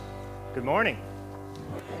Good morning.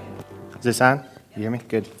 Is this on? You hear me?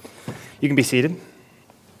 Good. You can be seated.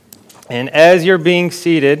 And as you're being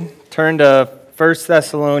seated, turn to 1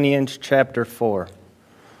 Thessalonians chapter 4.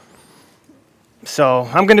 So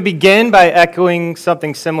I'm going to begin by echoing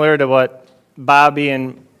something similar to what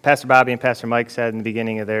Pastor Bobby and Pastor Mike said in the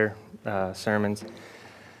beginning of their sermons.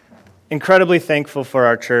 Incredibly thankful for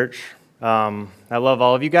our church. I love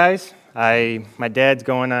all of you guys. My dad's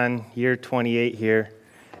going on year 28 here,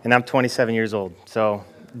 and I'm 27 years old. So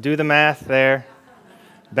do the math there.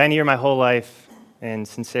 Been here my whole life, and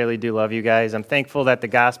sincerely do love you guys. I'm thankful that the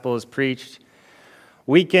gospel is preached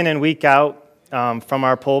week in and week out from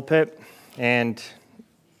our pulpit. And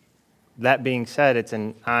that being said, it's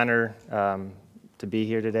an honor to be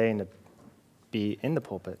here today and to be in the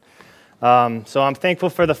pulpit. So I'm thankful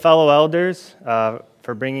for the fellow elders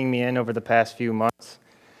for bringing me in over the past few months.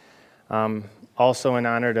 Also an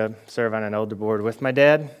honor to serve on an elder board with my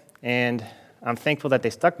dad. And I'm thankful that they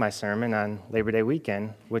stuck my sermon on Labor Day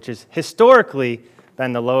weekend, which has historically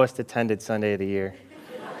been the lowest attended Sunday of the year.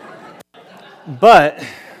 But it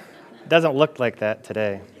doesn't look like that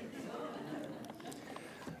today.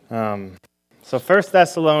 So 1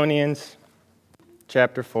 Thessalonians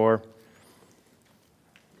chapter 4.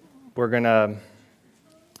 We're going to,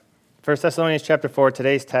 1 Thessalonians chapter 4,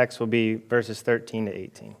 today's text will be verses 13 to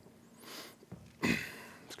 18.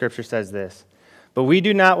 Scripture says this, "But we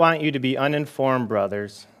do not want you to be uninformed,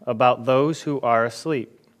 brothers, about those who are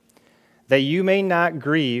asleep, that you may not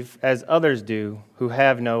grieve as others do who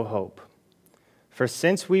have no hope. For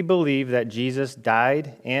since we believe that Jesus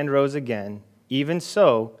died and rose again, even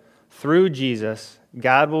so, through Jesus,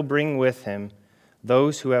 God will bring with him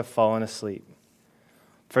those who have fallen asleep.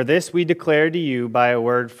 For this we declare to you by a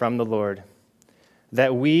word from the Lord,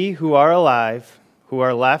 that we who are alive, who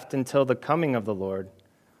are left until the coming of the Lord,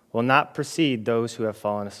 will not precede those who have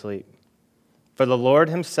fallen asleep. For the Lord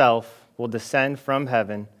himself will descend from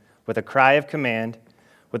heaven with a cry of command,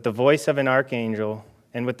 with the voice of an archangel,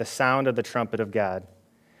 and with the sound of the trumpet of God.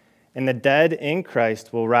 And the dead in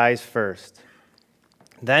Christ will rise first.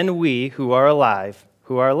 Then we who are alive,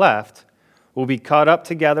 who are left, will be caught up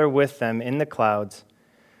together with them in the clouds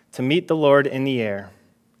to meet the Lord in the air.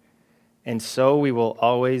 And so we will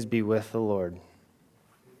always be with the Lord.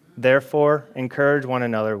 Therefore, encourage one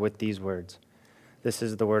another with these words." This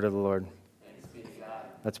is the word of the Lord. Thanks be to God.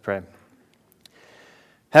 Let's pray.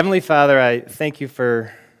 Heavenly Father, I thank you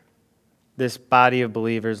for this body of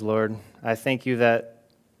believers, Lord. I thank you that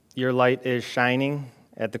your light is shining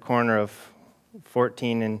at the corner of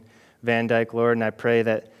 14 and Van Dyke, Lord, and I pray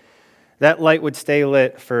that that light would stay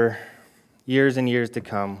lit for years and years to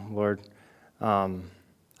come, Lord. I'm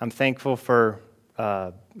thankful for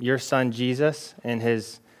your son, Jesus, and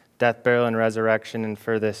his death, burial, and resurrection, and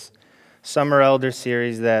for this Summer Elder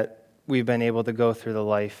series that we've been able to go through the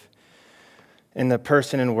life in the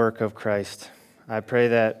person and work of Christ. I pray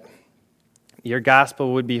that your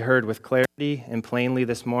gospel would be heard with clarity and plainly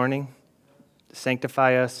this morning.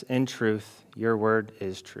 Sanctify us in truth. Your word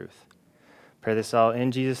is truth. Pray this all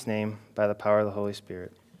in Jesus' name by the power of the Holy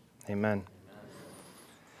Spirit. Amen.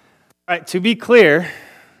 All right, to be clear,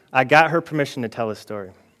 I got her permission to tell this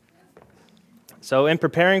story. So in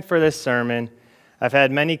preparing for this sermon, I've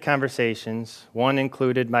had many conversations. One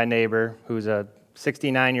included my neighbor, who's a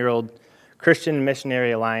 69-year-old Christian Missionary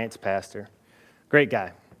Alliance pastor. Great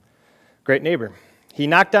guy. Great neighbor. He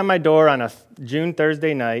knocked on my door on a June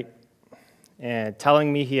Thursday night and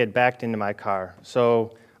telling me he had backed into my car.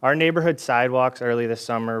 So our neighborhood sidewalks early this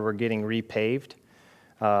summer were getting repaved.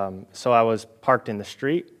 So I was parked in the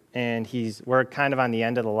street, and we're kind of on the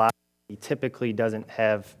end of the lot. He typically doesn't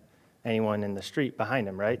have anyone in the street behind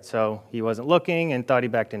him, right? So he wasn't looking and thought he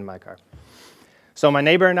backed into my car. So my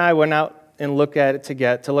neighbor and I went out and look at it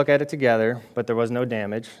together, but there was no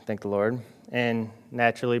damage, thank the Lord, and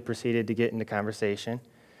naturally proceeded to get into conversation.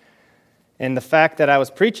 And the fact that I was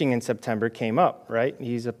preaching in September came up, right?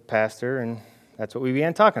 He's a pastor, and that's what we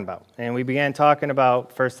began talking about. And we began talking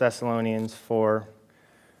about 1 Thessalonians 4,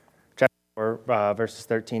 chapter 4, verses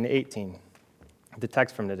 13 to 18, the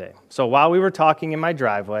text from today. So while we were talking in my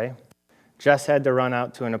driveway, Jess had to run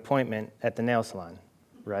out to an appointment at the nail salon,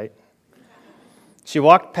 right? She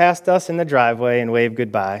walked past us in the driveway and waved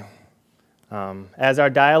goodbye. As our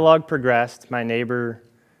dialogue progressed, my neighbor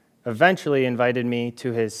eventually invited me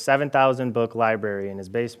to his 7,000-book library in his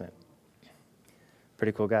basement.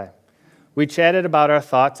 Pretty cool guy. We chatted about our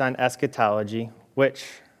thoughts on eschatology, which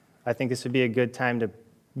I think this would be a good time to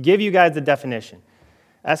give you guys the definition.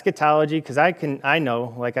 Eschatology, because I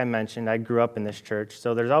know, like I mentioned, I grew up in this church,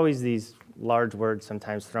 so there's always these large words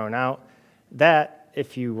sometimes thrown out that,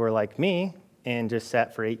 if you were like me, and just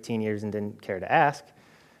sat for 18 years and didn't care to ask,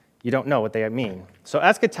 you don't know what they mean. So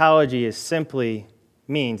eschatology is simply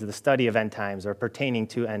means the study of end times or pertaining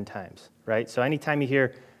to end times, right? So anytime you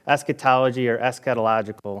hear eschatology or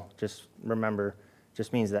eschatological, just remember,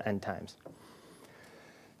 just means the end times.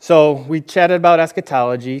 So we chatted about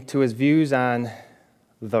eschatology, to his views on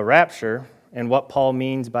the rapture and what Paul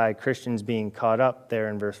means by Christians being caught up there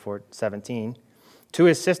in verse 17, to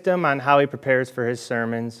his system on how he prepares for his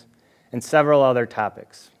sermons, and several other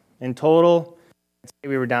topics. In total,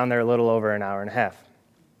 we were down there a little over an hour and a half.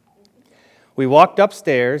 We walked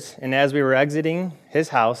upstairs, and as we were exiting his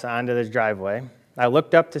house onto this driveway, I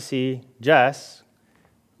looked up to see Jess,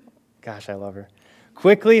 gosh, I love her,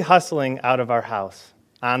 quickly hustling out of our house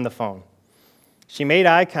on the phone. She made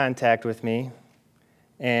eye contact with me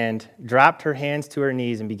and dropped her hands to her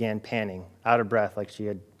knees and began panting, out of breath like she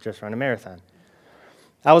had just run a marathon.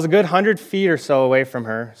 I was a good 100 feet or so away from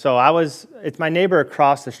her, so it's my neighbor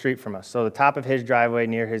across the street from us, so the top of his driveway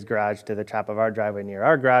near his garage to the top of our driveway near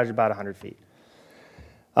our garage, about 100 feet.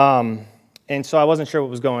 And so I wasn't sure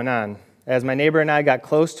what was going on. As my neighbor and I got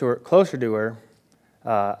closer to her,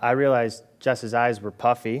 I realized Jess's eyes were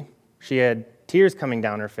puffy. She had tears coming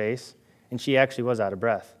down her face, and she actually was out of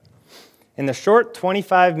breath. In the short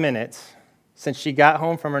 25 minutes since she got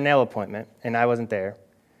home from her nail appointment, and I wasn't there,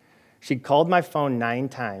 she called my phone 9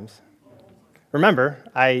 times. Remember,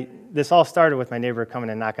 this all started with my neighbor coming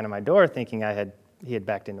and knocking on my door, thinking he had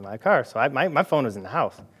backed into my car, so my phone was in the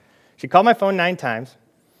house. She called my phone 9 times,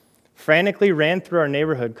 frantically ran through our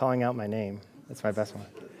neighborhood calling out my name. That's my best one.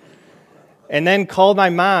 And then called my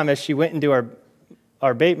mom as she went into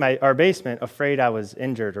our basement, afraid I was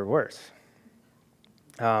injured or worse.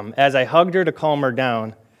 As I hugged her to calm her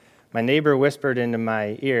down, my neighbor whispered into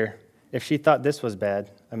my ear, "If she thought this was bad,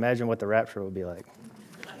 imagine what the rapture would be like."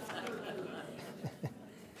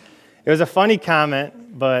 It was a funny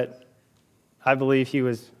comment, but I believe he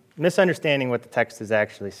was misunderstanding what the text is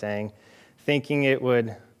actually saying, thinking it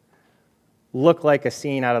would look like a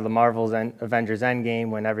scene out of the Marvel's Avengers Endgame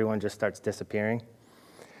when everyone just starts disappearing.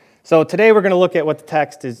 So today we're going to look at what the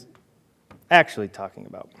text is actually talking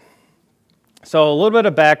about. So a little bit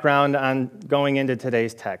of background on going into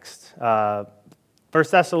today's text. 1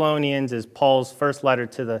 Thessalonians is Paul's first letter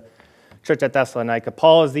to the church at Thessalonica.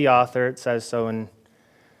 Paul is the author, it says so in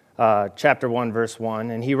chapter 1, verse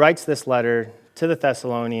 1, and he writes this letter to the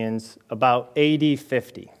Thessalonians about AD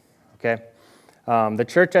 50, okay? The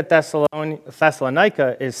church at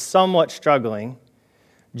Thessalonica is somewhat struggling.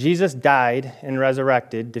 Jesus died and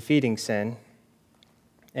resurrected, defeating sin,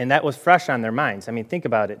 and that was fresh on their minds. I mean, think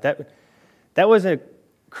about it. That was a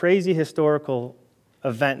crazy historical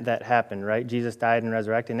event that happened, right? Jesus died and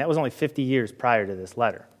resurrected, and that was only 50 years prior to this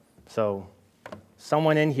letter. So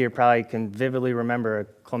someone in here probably can vividly remember a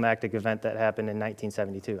climactic event that happened in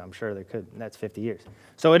 1972. I'm sure they could, and that's 50 years.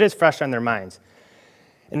 So it is fresh on their minds.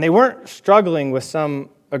 And they weren't struggling with some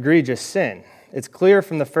egregious sin. It's clear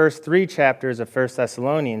from the first 3 chapters of 1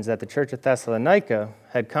 Thessalonians that the church at Thessalonica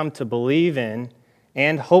had come to believe in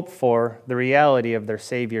and hope for the reality of their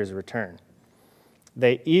Savior's return.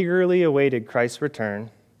 They eagerly awaited Christ's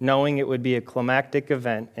return, knowing it would be a climactic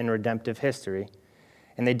event in redemptive history,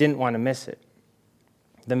 and they didn't want to miss it.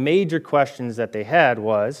 The major questions that they had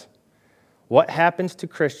was, what happens to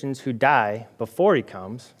Christians who die before he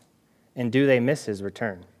comes, and do they miss his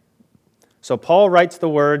return? So Paul writes the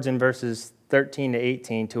words in verses 13 to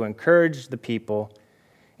 18 to encourage the people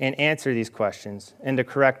and answer these questions and to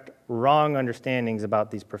correct wrong understandings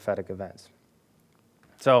about these prophetic events.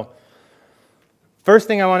 So, first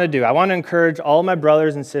thing I want to do, I want to encourage all my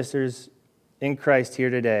brothers and sisters in Christ here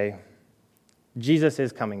today, Jesus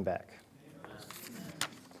is coming back.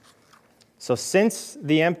 So since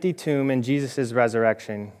the empty tomb and Jesus'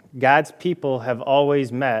 resurrection, God's people have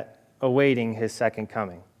always met awaiting his second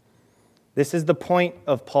coming. This is the point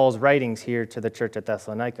of Paul's writings here to the church at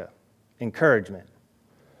Thessalonica, encouragement.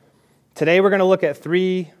 Today we're going to look at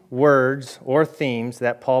 3 words or themes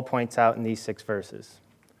that Paul points out in these 6 verses.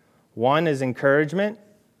 1 is encouragement,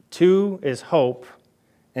 2 is hope,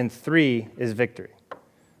 and 3 is victory.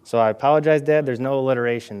 So I apologize, Dad, there's no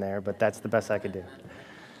alliteration there, but that's the best I could do.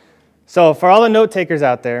 So for all the note takers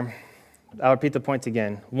out there, I'll repeat the points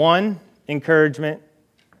again. 1, encouragement,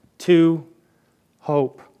 2,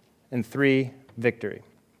 hope, and 3, victory.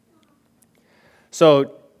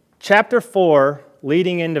 So chapter 4,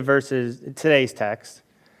 leading into today's text,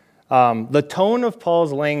 the tone of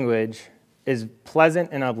Paul's language is pleasant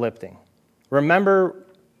and uplifting. Remember,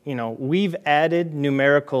 we've added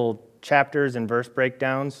numerical chapters and verse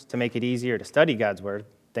breakdowns to make it easier to study God's word,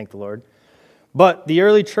 thank the Lord. But the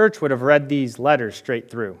early church would have read these letters straight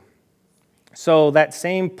through. So that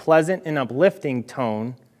same pleasant and uplifting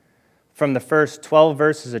tone from the first 12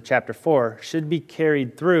 verses of chapter 4 should be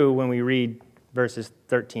carried through when we read verses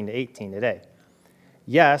 13 to 18 today.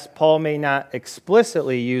 Yes, Paul may not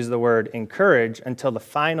explicitly use the word encourage until the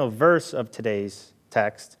final verse of today's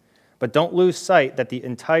text, but don't lose sight that the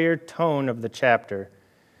entire tone of the chapter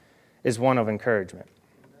is one of encouragement.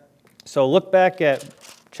 So look back at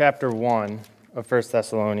chapter 1 of 1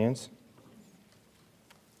 Thessalonians.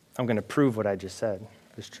 I'm going to prove what I just said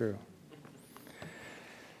is true.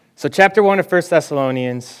 So chapter 1 of 1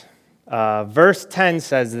 Thessalonians, verse 10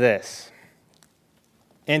 says this,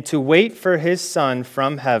 "And to wait for his Son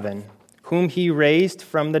from heaven, whom he raised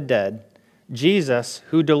from the dead, Jesus,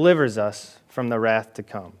 who delivers us from the wrath to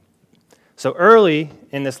come." So early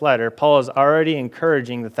in this letter, Paul is already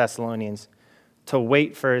encouraging the Thessalonians to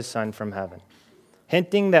wait for his Son from heaven,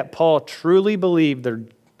 hinting that Paul truly believed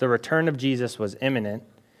the return of Jesus was imminent,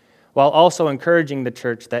 while also encouraging the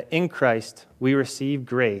church that in Christ we receive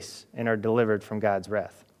grace and are delivered from God's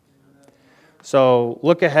wrath. So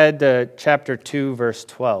look ahead to chapter 2, verse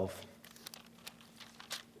 12.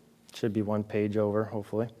 Should be one page over,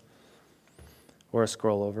 hopefully, or a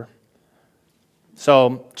scroll over.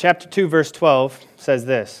 So chapter 2, verse 12 says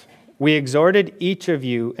this, "We exhorted each of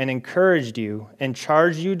you and encouraged you and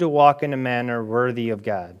charged you to walk in a manner worthy of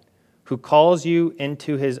God, who calls you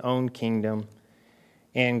into his own kingdom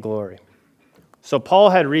and glory." So Paul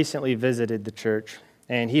had recently visited the church,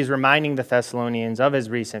 and he's reminding the Thessalonians of his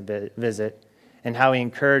recent visit and how he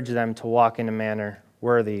encouraged them to walk in a manner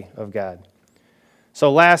worthy of God.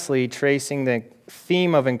 So lastly, tracing the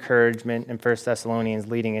theme of encouragement in 1 Thessalonians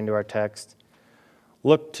leading into our text,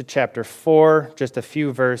 look to chapter 4, just a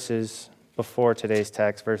few verses before today's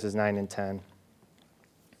text, verses 9 and 10.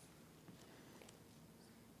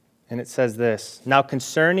 And it says this, "Now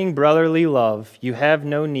concerning brotherly love, you have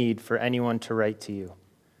no need for anyone to write to you."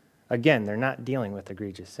 Again, they're not dealing with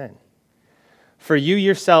egregious sin. "For you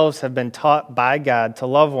yourselves have been taught by God to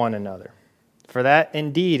love one another. For that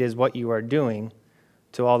indeed is what you are doing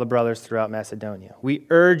to all the brothers throughout Macedonia. We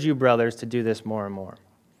urge you, brothers, to do this more and more."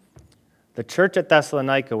 The church at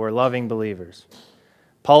Thessalonica were loving believers.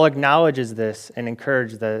 Paul acknowledges this and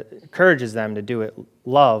encourages them to do it,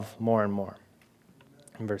 love more and more.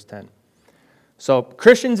 In verse 10. So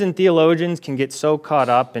Christians and theologians can get so caught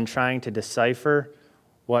up in trying to decipher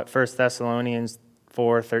what 1 Thessalonians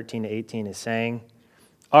 4, 13 to 18 is saying,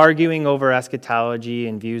 arguing over eschatology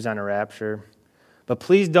and views on a rapture. But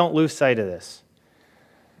please don't lose sight of this.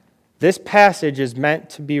 This passage is meant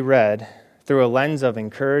to be read through a lens of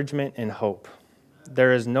encouragement and hope.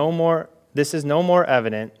 This is no more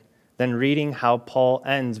evident than reading how Paul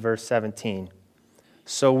ends verse 17.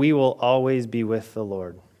 "So we will always be with the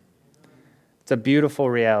Lord." It's a beautiful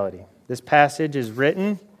reality. This passage is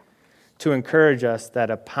written to encourage us that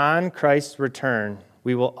upon Christ's return,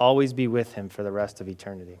 we will always be with him for the rest of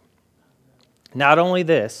eternity. Not only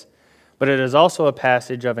this, but it is also a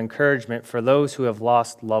passage of encouragement for those who have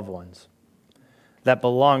lost loved ones that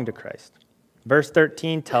belong to Christ. Verse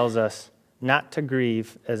 13 tells us not to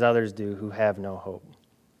grieve as others do who have no hope.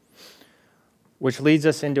 Which leads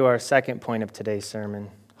us into our second point of today's sermon,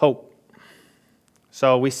 hope.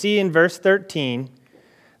 So we see in verse 13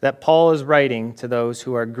 that Paul is writing to those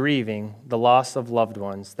who are grieving the loss of loved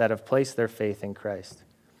ones that have placed their faith in Christ.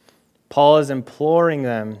 Paul is imploring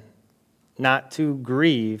them not to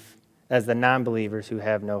grieve as the non-believers who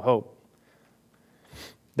have no hope.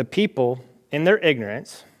 The people, in their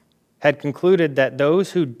ignorance, had concluded that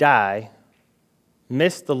those who die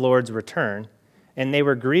miss the Lord's return, and they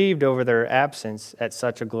were grieved over their absence at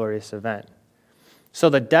such a glorious event. So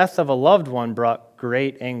the death of a loved one brought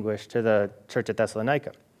great anguish to the church at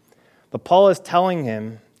Thessalonica. But Paul is telling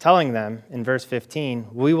them in verse 15,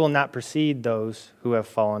 "We will not precede those who have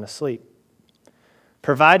fallen asleep,"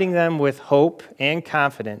 providing them with hope and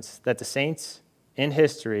confidence that the saints in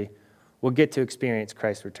history will get to experience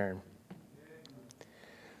Christ's return.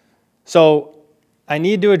 So I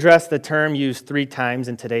need to address the term used 3 times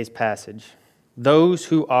in today's passage, those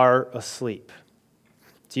who are asleep.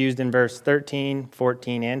 It's used in verse 13,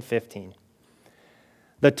 14, and 15.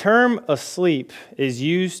 The term asleep is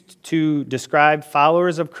used to describe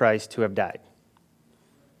followers of Christ who have died.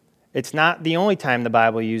 It's not the only time the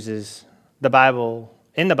Bible uses in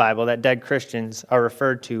the Bible that dead Christians are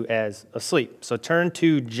referred to as asleep. So turn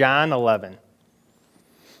to John 11.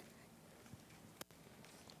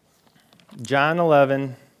 John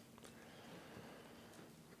 11,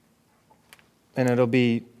 and it'll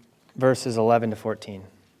be verses 11 to 14.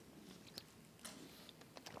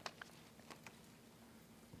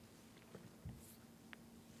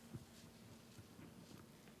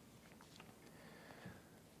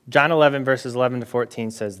 John 11, verses 11 to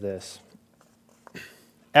 14 says this.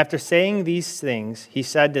 After saying these things, he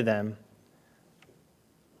said to them,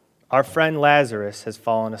 "Our friend Lazarus has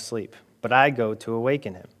fallen asleep, but I go to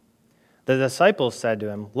awaken him." The disciples said to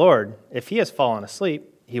him, "Lord, if he has fallen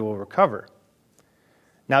asleep, he will recover."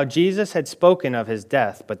 Now Jesus had spoken of his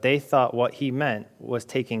death, but they thought what he meant was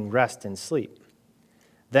taking rest and sleep.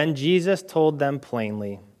 Then Jesus told them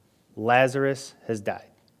plainly, "Lazarus has died."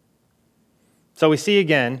 So we see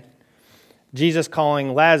again Jesus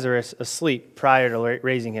calling Lazarus asleep prior to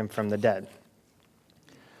raising him from the dead.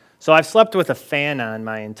 So I've slept with a fan on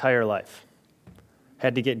my entire life.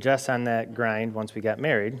 Had to get Jess on that grind once we got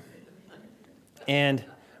married. And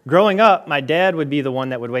growing up, my dad would be the one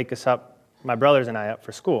that would wake us up, my brothers and I, up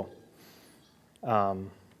for school.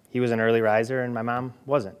 He was an early riser, and my mom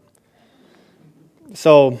wasn't.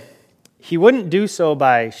 So he wouldn't do so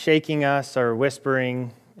by shaking us or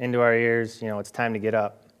whispering into our ears, it's time to get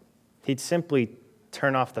up. He'd simply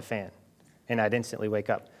turn off the fan, and I'd instantly wake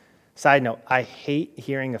up. Side note, I hate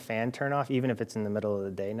hearing a fan turn off, even if it's in the middle of the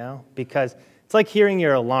day now, because it's like hearing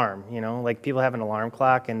your alarm, like people have an alarm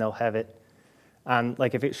clock, and they'll have it on,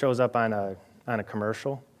 like if it shows up on a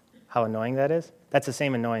commercial, how annoying that is. That's the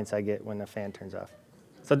same annoyance I get when the fan turns off.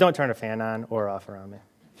 So don't turn a fan on or off around me,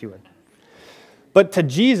 if you would. But to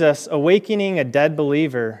Jesus, awakening a dead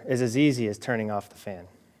believer is as easy as turning off the fan.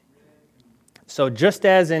 So just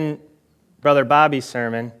as in Brother Bobby's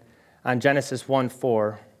sermon on Genesis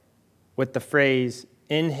 1:4, with the phrase,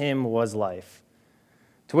 "In him was life,"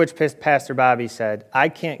 to which Pastor Bobby said, "I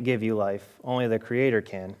can't give you life, only the Creator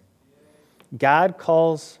can." God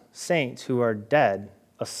calls saints who are dead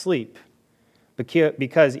asleep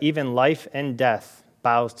because even life and death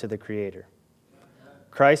bows to the Creator.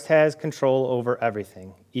 Christ has control over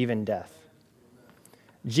everything, even death.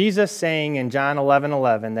 Jesus saying in John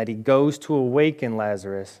 11:11 that he goes to awaken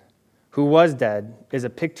Lazarus, who was dead, is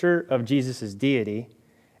a picture of Jesus' deity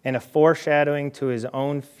and a foreshadowing to his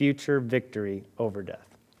own future victory over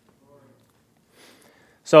death.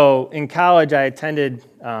 So in college, I attended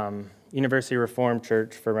University Reformed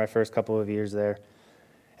Church for my first couple of years there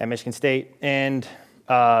at Michigan State, and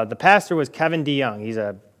the pastor was Kevin DeYoung. He's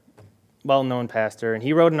a well-known pastor, and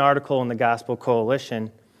he wrote an article in the Gospel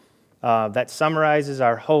Coalition that summarizes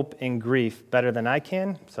our hope in grief better than I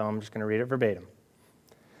can, so I'm just going to read it verbatim.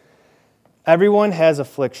 Everyone has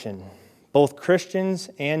affliction. Both Christians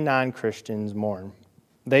and non-Christians mourn.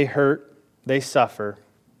 They hurt, they suffer.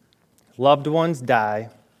 Loved ones die.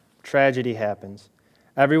 Tragedy happens.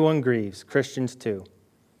 Everyone grieves, Christians too.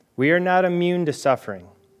 We are not immune to suffering.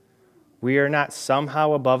 We are not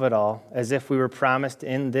somehow above it all, as if we were promised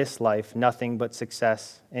in this life nothing but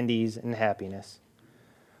success and ease and happiness.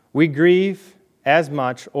 We grieve as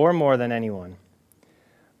much or more than anyone,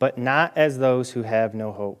 but not as those who have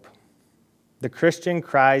no hope. The Christian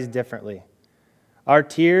cries differently. Our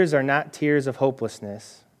tears are not tears of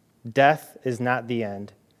hopelessness. Death is not the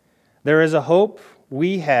end. There is a hope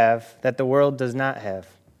we have that the world does not have.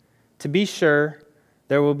 To be sure,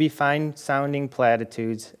 there will be fine-sounding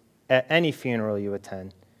platitudes at any funeral you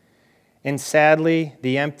attend. And sadly,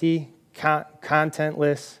 the empty,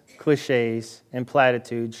 contentless cliches and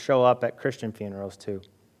platitudes show up at Christian funerals too.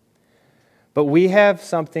 But we have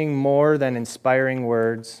something more than inspiring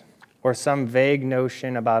words or some vague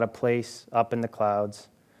notion about a place up in the clouds,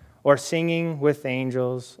 or singing with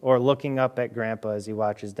angels, or looking up at Grandpa as he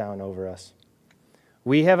watches down over us.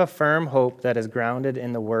 We have a firm hope that is grounded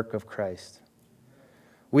in the work of Christ.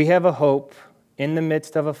 We have a hope in the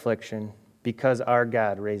midst of affliction because our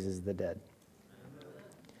God raises the dead.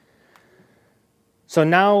 So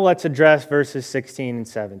now let's address verses 16 and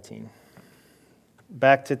 17.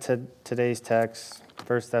 Back to today's text,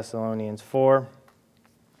 1 Thessalonians 4,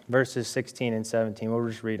 verses 16 and 17. We'll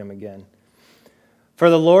just read them again. For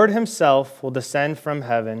the Lord himself will descend from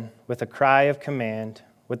heaven with a cry of command,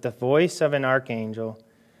 with the voice of an archangel,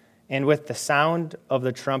 and with the sound of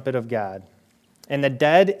the trumpet of God. And the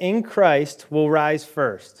dead in Christ will rise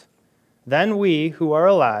first. Then we who are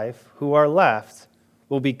alive, who are left,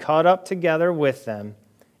 will be caught up together with them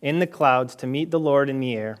in the clouds to meet the Lord in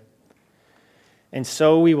the air. And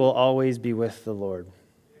so we will always be with the Lord.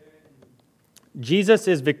 Jesus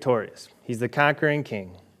is victorious. He's the conquering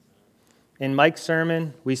king. In Mike's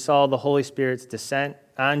sermon, we saw the Holy Spirit's descent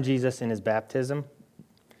on Jesus in his baptism.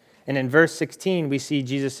 And in verse 16, we see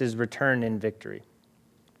Jesus' return in victory.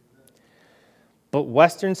 But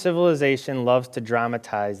Western civilization loves to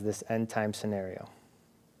dramatize this end-time scenario.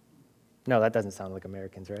 No, that doesn't sound like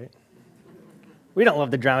Americans, right? We don't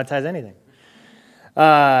love to dramatize anything.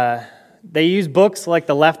 They use books like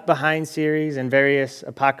the Left Behind series and various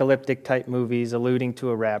apocalyptic type movies alluding to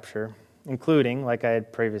a rapture, including, like I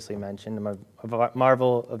had previously mentioned,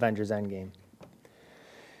 Marvel Avengers Endgame.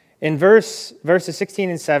 In verses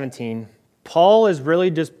 16 and 17, Paul is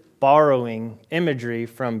really just borrowing imagery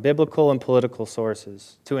from biblical and political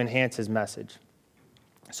sources to enhance his message.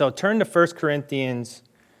 So turn to 1 Corinthians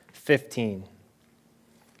 15.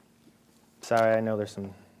 Sorry, I know there's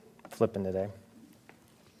some flipping today.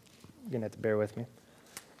 You're going to have to bear with me.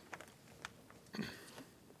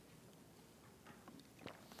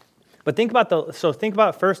 But think about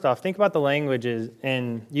the languages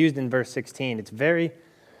used in verse 16. It's very,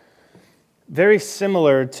 very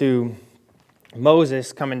similar to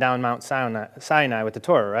Moses coming down Mount Sinai with the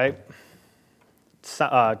Torah, right?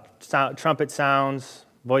 Trumpet sounds,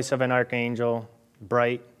 voice of an archangel,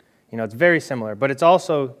 bright. It's very similar. But it's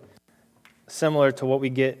also similar to what we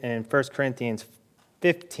get in 1 Corinthians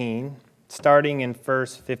 15, starting in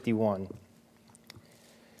verse 51.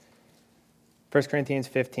 1 Corinthians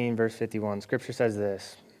 15, verse 51. Scripture says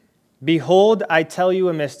this: "Behold, I tell you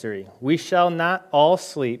a mystery. We shall not all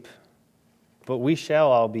sleep, but we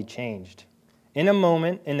shall all be changed. In a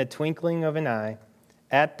moment, in the twinkling of an eye,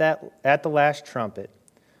 at the last trumpet.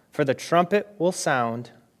 For the trumpet will sound,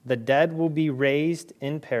 the dead will be raised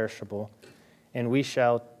imperishable, and we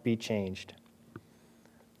shall be changed.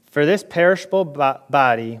 For this perishable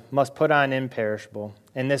body must put on imperishable,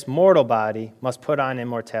 and this mortal body must put on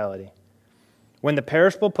immortality. When the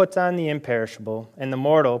perishable puts on the imperishable, and the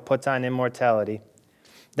mortal puts on immortality,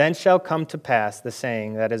 then shall come to pass the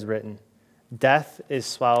saying that is written, Death is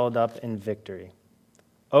swallowed up in victory.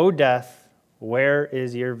 O death, where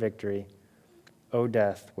is your victory? O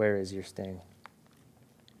death, where is your sting?"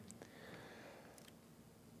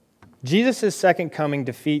 Jesus' second coming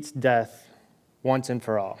defeats death once and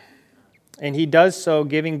for all. And he does so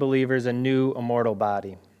giving believers a new immortal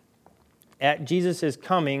body. At Jesus'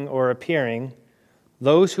 coming or appearing,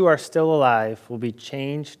 those who are still alive will be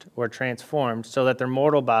changed or transformed so that their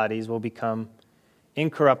mortal bodies will become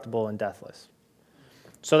incorruptible and deathless.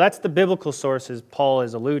 So that's the biblical sources Paul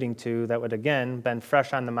is alluding to that would, again, been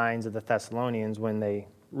fresh on the minds of the Thessalonians when they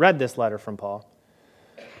read this letter from Paul.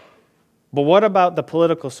 But what about the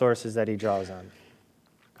political sources that he draws on?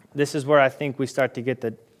 This is where I think we start to get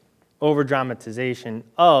the over-dramatization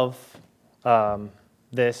of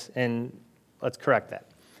this, and let's correct that.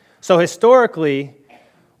 So historically,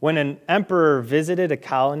 when an emperor visited a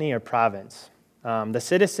colony or province, the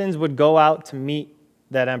citizens would go out to meet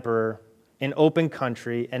that emperor in open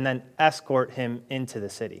country and then escort him into the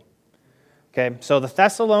city. Okay, so the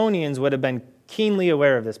Thessalonians would have been keenly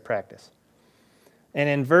aware of this practice. And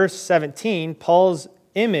in verse 17, Paul's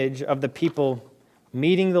image of the people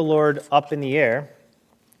meeting the Lord up in the air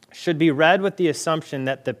should be read with the assumption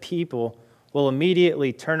that the people will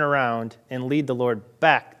immediately turn around and lead the Lord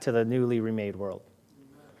back to the newly remade world.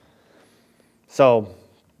 So,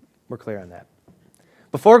 we're clear on that.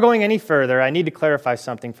 Before going any further, I need to clarify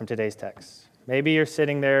something from today's text. Maybe you're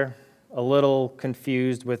sitting there a little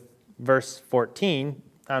confused with verse 14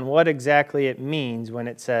 on what exactly it means when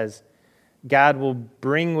it says, God will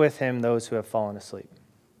bring with him those who have fallen asleep.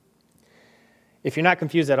 If you're not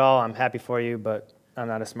confused at all, I'm happy for you, but I'm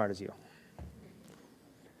not as smart as you.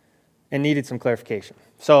 And needed some clarification.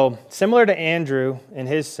 So, similar to Andrew in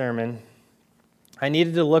his sermon, I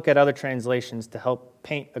needed to look at other translations to help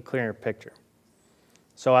paint a clearer picture.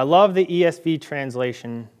 So I love the ESV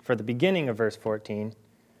translation for the beginning of verse 14,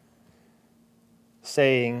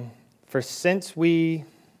 saying, "For since we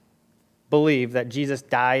believe that Jesus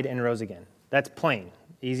died and rose again." That's plain,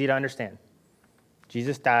 easy to understand.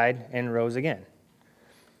 Jesus died and rose again.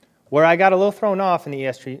 Where I got a little thrown off in the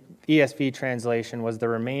ESV translation was the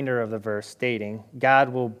remainder of the verse stating, God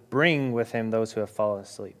will bring with him those who have fallen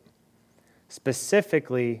asleep.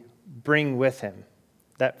 Specifically, bring with him.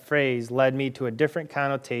 That phrase led me to a different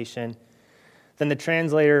connotation than the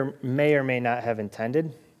translator may or may not have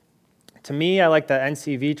intended. To me, I like the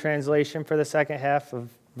NCV translation for the second half of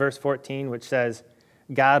verse 14, which says,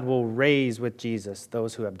 God will raise with Jesus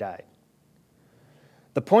those who have died.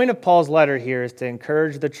 The point of Paul's letter here is to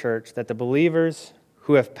encourage the church that the believers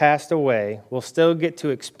who have passed away will still get to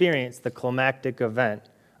experience the climactic event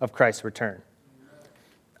of Christ's return.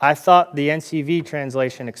 I thought the NCV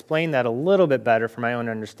translation explained that a little bit better for my own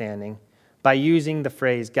understanding by using the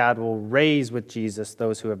phrase, God will raise with Jesus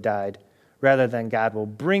those who have died, rather than God will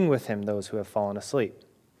bring with him those who have fallen asleep.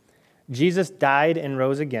 Jesus died and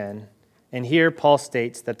rose again, and here Paul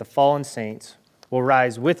states that the fallen saints will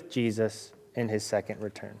rise with Jesus in his second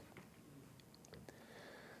return.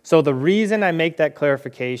 So the reason I make that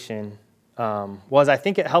clarification was I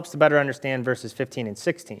think it helps to better understand verses 15 and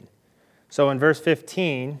 16. So in verse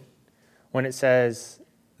 15, when it says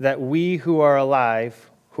that we who are alive,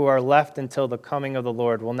 who are left until the coming of the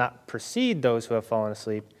Lord, will not precede those who have fallen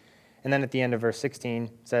asleep. And then at the end of verse 16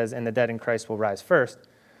 it says, and the dead in Christ will rise first.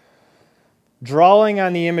 Drawing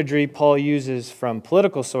on the imagery Paul uses from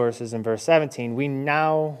political sources in verse 17, we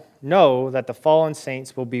now know that the fallen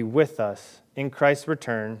saints will be with us in Christ's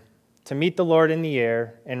return to meet the Lord in the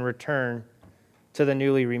air and return to the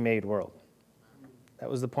newly remade world. That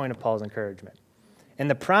was the point of Paul's encouragement. And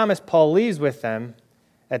the promise Paul leaves with them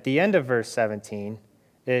at the end of verse 17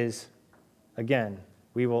 is, again,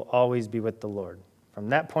 we will always be with the Lord. From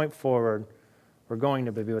that point forward, we're going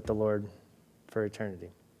to be with the Lord for eternity.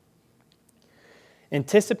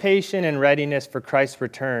 Anticipation and readiness for Christ's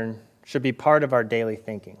return should be part of our daily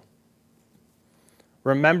thinking.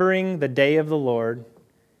 Remembering the day of the Lord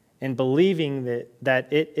and believing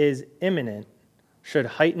that it is imminent should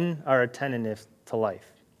heighten our attentiveness to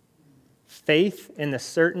life. Faith in the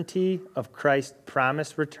certainty of Christ's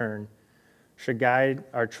promised return should guide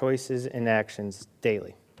our choices and actions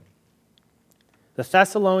daily. The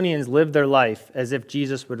Thessalonians lived their life as if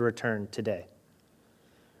Jesus would return today,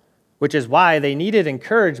 which is why they needed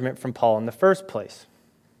encouragement from Paul in the first place.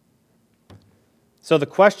 So the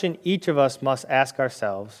question each of us must ask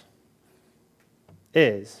ourselves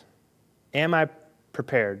is, am I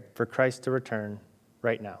prepared for Christ to return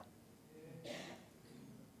right now?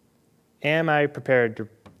 Am I prepared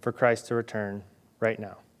for Christ to return right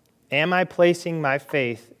now? Am I placing my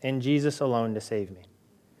faith in Jesus alone to save me?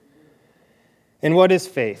 And what is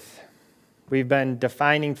faith? We've been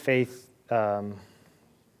defining faith for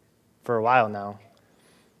a while now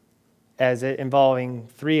as it involving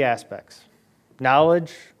three aspects: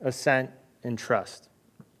 knowledge, assent, and trust.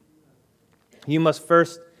 You must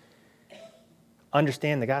first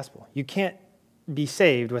understand the gospel. You can't be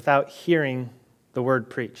saved without hearing the word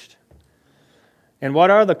preached. And what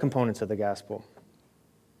are the components of the gospel?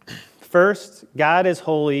 First, God is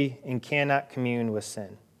holy and cannot commune with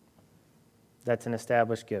sin. That's an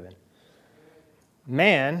established given.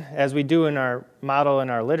 Man, as we do in our model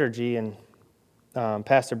in our liturgy, and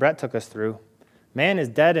Pastor Brett took us through, man is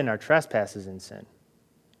dead in our trespasses and sin.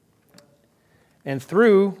 And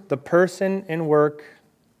through the person and work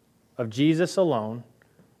of Jesus alone,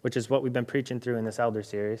 which is what we've been preaching through in this elder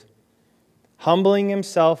series, humbling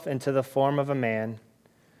himself into the form of a man,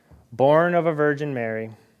 born of a Virgin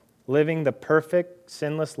Mary, living the perfect,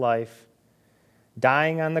 sinless life,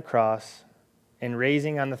 dying on the cross, and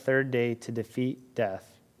raising on the third day to defeat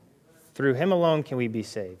death. Through him alone can we be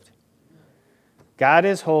saved. God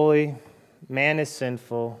is holy, man is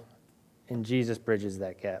sinful, and Jesus bridges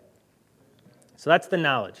that gap. So that's the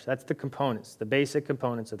knowledge. That's the components, the basic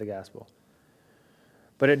components of the gospel.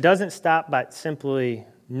 But it doesn't stop by simply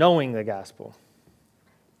knowing the gospel.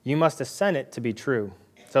 You must assent it to be true.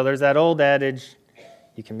 So there's that old adage,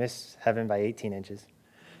 you can miss heaven by 18 inches,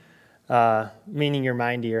 meaning your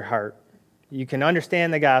mind to your heart. You can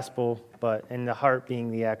understand the gospel, but in the heart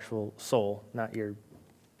being the actual soul, not your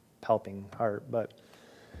helping heart, but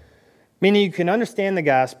meaning you can understand the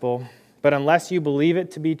gospel, but unless you believe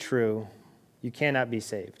it to be true, you cannot be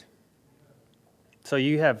saved. So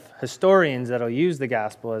you have historians that'll use the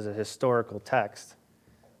gospel as a historical text,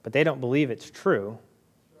 but they don't believe it's true.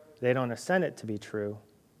 They don't assent it to be true.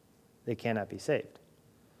 They cannot be saved.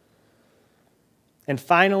 And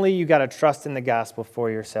finally, you got to trust in the gospel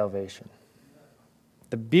for your salvation.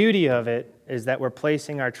 The beauty of it is that we're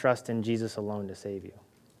placing our trust in Jesus alone to save you.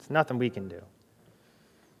 It's nothing we can do.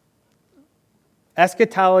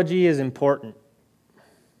 Eschatology is important.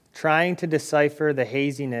 Trying to decipher the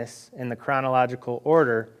haziness and the chronological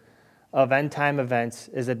order of end-time events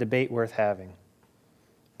is a debate worth having.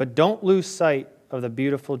 But don't lose sight of the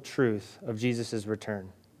beautiful truth of Jesus'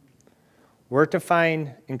 return. We're to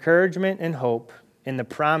find encouragement and hope in the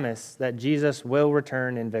promise that Jesus will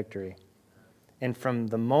return in victory. And from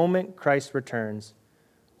the moment Christ returns,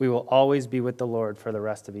 we will always be with the Lord for the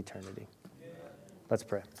rest of eternity. Let's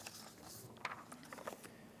pray.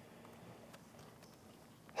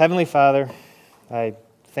 Heavenly Father, I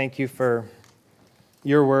thank you for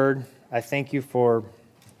your word. I thank you for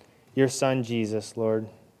your Son, Jesus, Lord,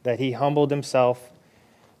 that he humbled himself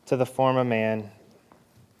to the form of man,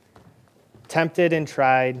 tempted and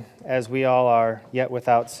tried as we all are, yet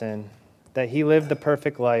without sin, that he lived the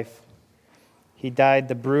perfect life. He died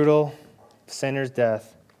the brutal sinner's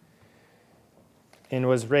death and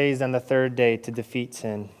was raised on the third day to defeat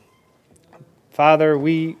sin. Father,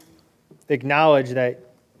 we acknowledge that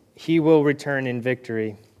he will return in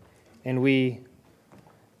victory, and we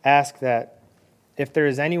ask that if there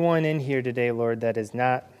is anyone in here today, Lord, that is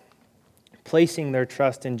not placing their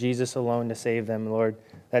trust in Jesus alone to save them, Lord,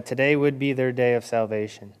 that today would be their day of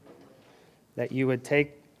salvation, that you would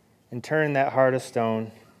take and turn that heart of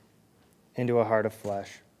stone into a heart of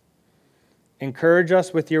flesh. Encourage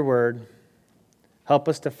us with your word. Help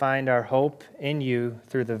us to find our hope in you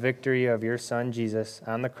through the victory of your Son, Jesus,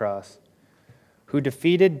 on the cross, who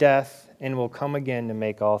defeated death and will come again to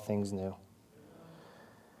make all things new.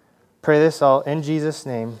 Pray this all in Jesus'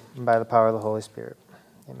 name and by the power of the Holy Spirit.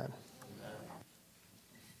 Amen.